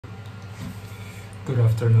Good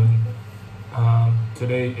afternoon.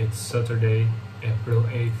 Today it's Saturday, April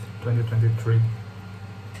 8th, 2023.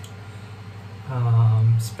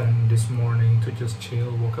 Spent this morning to just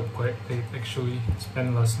chill, woke up quite late actually.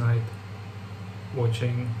 Spent last night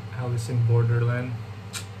watching Alice in Borderland.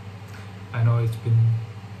 I know it's been,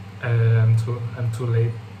 I'm too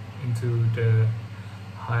late into the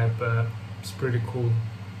hype, it's pretty cool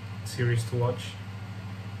series to watch.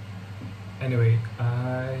 Anyway,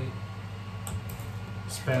 I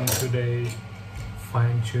spent today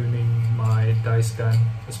fine-tuning my dice gun,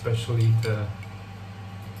 especially the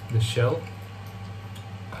shell.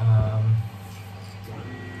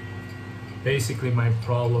 Basically my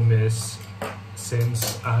problem is,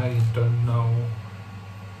 since I don't know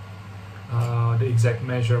the exact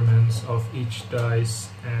measurements of each dice,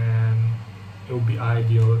 and it would be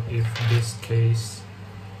ideal if this case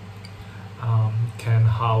can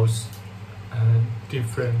house a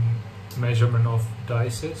different measurement of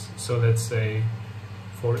dices. So let's say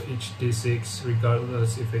for each d6,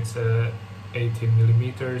 regardless if it's 18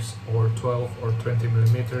 millimeters or 12 or 20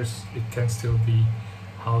 millimeters, it can still be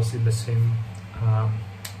housed in the same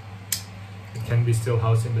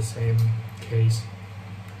case.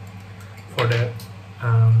 For that,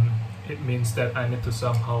 it means that I need to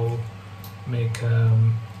somehow make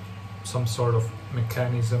some sort of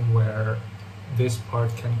mechanism where this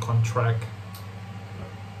part can contract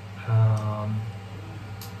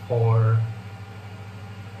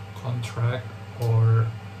or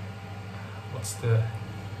what's the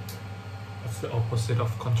opposite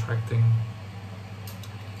of contracting?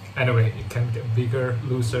 Anyway, it can get bigger,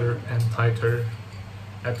 looser, and tighter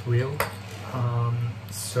at will.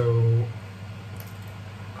 So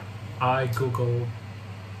I googled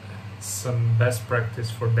some best practice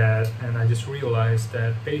for that, and I just realized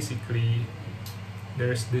that basically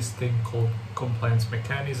there's this thing called compliance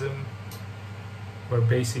mechanism, where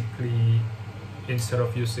basically instead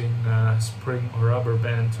of using a spring or rubber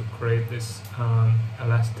band to create this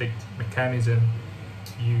elastic mechanism,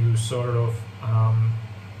 you sort of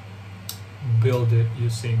build it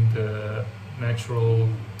using the natural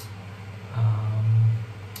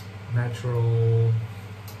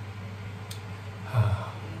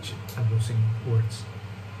I'm losing words.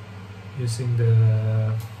 Using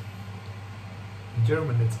the in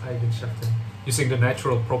German it's Eigenschaften. Using the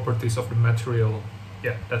natural properties of the material.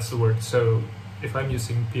 Yeah, that's the word. So if I'm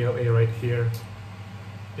using PLA right here,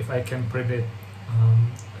 if I can print it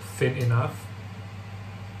thin enough,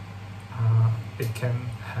 it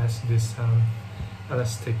has this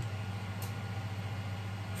elastic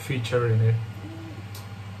feature in it.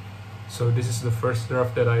 So this is the first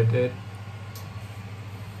draft that I did.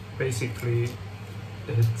 Basically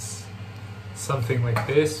it's something like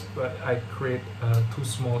this, but I create two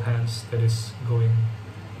small hands that is going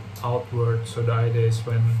outward. So the idea is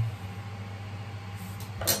when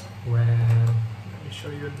let me show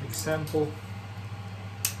you an example,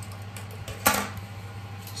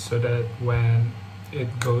 so that when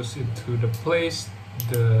it goes into the place,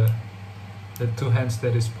 the two hands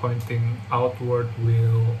that is pointing outward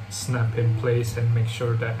will snap in place and make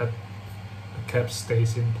sure that the cap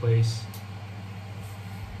stays in place.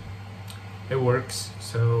 It works,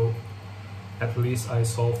 so at least I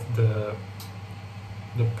solved the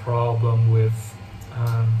problem with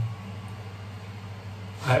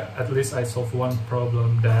at least I solved one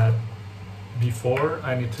problem that before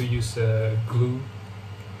I need to use glue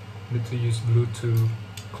to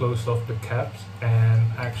close off the caps,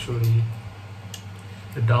 and actually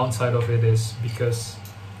the downside of it is because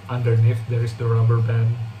underneath there is the rubber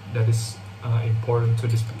band that is important to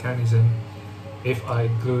this mechanism. If I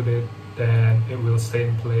glued it, then it will stay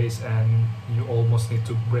in place and you almost need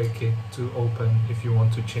to break it to open if you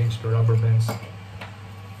want to change the rubber bands.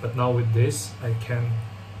 But now with this, I can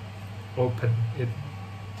open it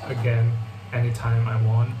again anytime I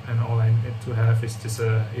want, and all I need to have is just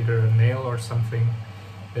either a nail or something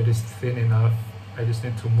that is thin enough. I just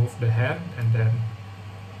need to move the hand and then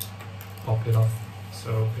pop it off,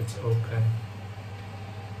 so it's open.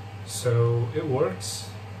 So it works.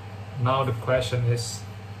 Now the question is,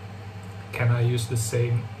 can I use the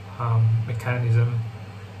same mechanism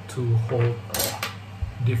to hold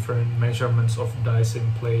different measurements of dice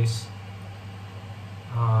in place?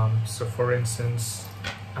 So for instance,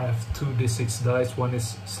 I have two d6 dice, one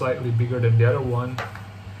is slightly bigger than the other one,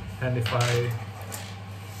 and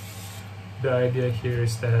the idea here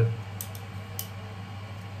is that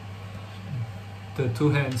the two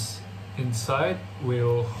hands inside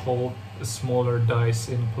will hold the smaller dice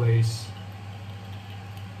in place,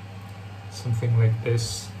 something like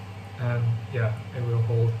this, and yeah, it will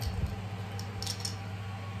hold.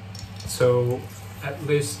 So at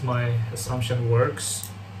least my assumption works,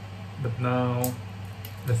 but now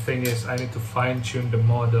the thing is I need to fine-tune the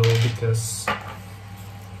model because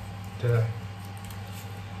the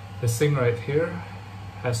thing right here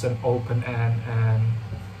has an open end and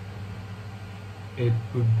it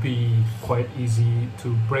would be quite easy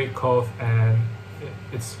to break off, and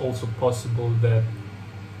it's also possible that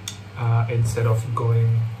instead of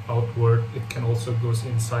going outward it can also goes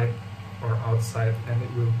inside or outside and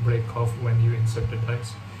it will break off when you insert the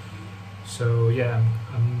dice. So yeah,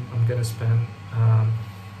 I'm gonna spend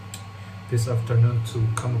this afternoon to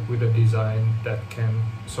come up with a design that can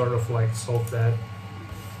sort of like solve that.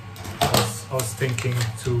 I was thinking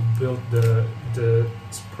to build the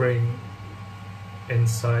spring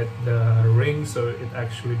inside the ring so it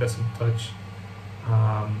actually doesn't touch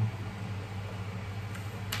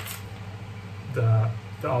the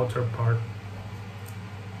outer part.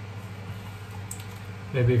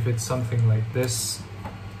 Maybe if it's something like this,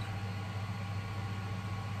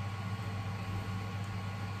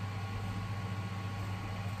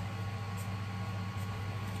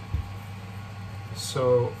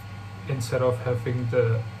 so instead of having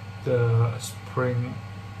the spring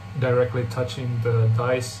directly touching the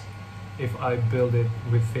dice, if I build it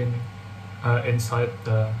within inside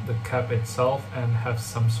the cap itself and have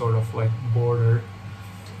some sort of like border,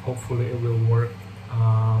 hopefully it will work.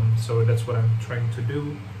 So that's what I'm trying to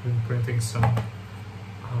do. I'm printing some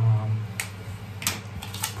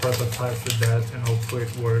prototypes with that and hopefully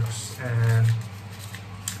it works and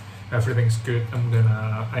everything's good.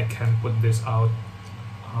 I can put this out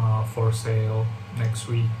for sale next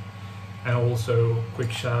week. And also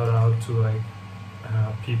quick shout out to like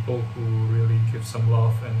people who really give some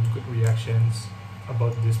love and good reactions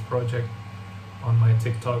about this project on my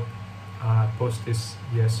TikTok. I posted this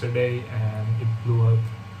yesterday and it blew up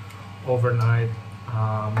overnight.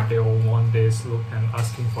 They all want this look and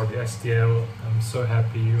asking for the STL. I'm so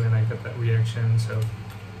happy when I got that reaction, so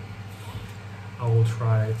I will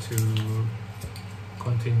try to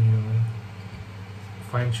continue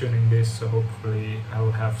fine-tuning this, so hopefully I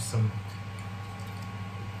will have some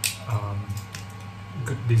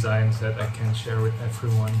good designs that I can share with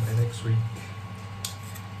everyone by next week.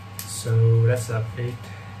 So that's the update.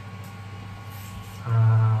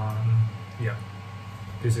 Yeah,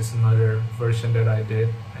 this is another version that I did,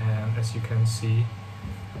 and as you can see,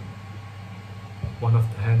 one of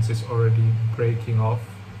the hands is already breaking off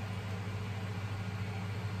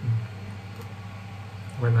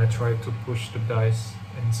when I try to push the dice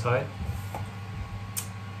inside.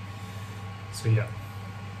 So yeah,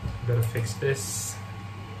 gotta fix this.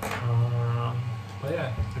 But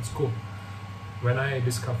yeah, it's cool. When I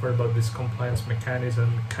discovered about this compliance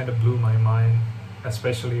mechanism, it kind of blew my mind,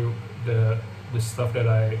 especially the stuff that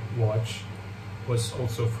I watch was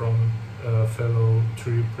also from a fellow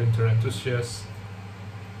 3D printer enthusiast.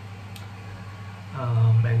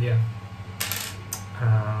 And yeah,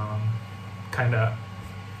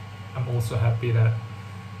 I'm also happy that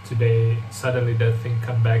today suddenly that thing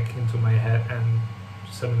come back into my head and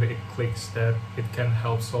suddenly it clicks that it can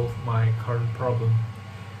help solve my current problem.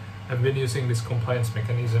 I've been using this compliance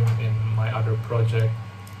mechanism in my other project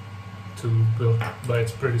to build, but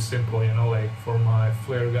it's pretty simple, you know, like for my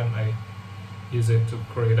flare gun I use it to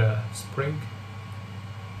create a spring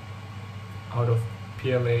out of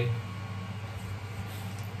PLA,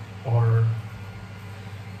 or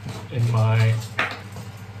in my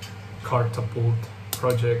catapult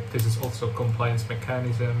project this is also a compliance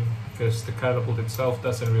mechanism because the catapult itself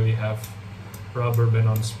doesn't really have rubber band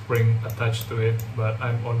on spring attached to it, but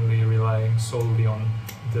I'm only relying solely on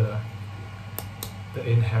the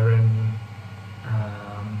inherent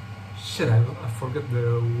I forget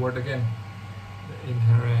the word again, the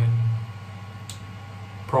inherent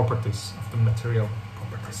properties of the material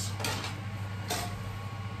properties.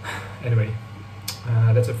 Anyway,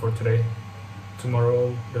 that's it for today.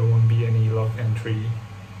 Tomorrow there won't be any log entry.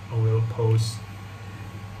 I will post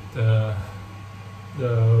the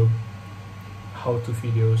how-to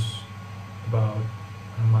videos about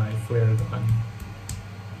my flare gun.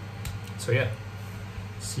 So yeah,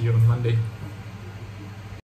 see you on Monday.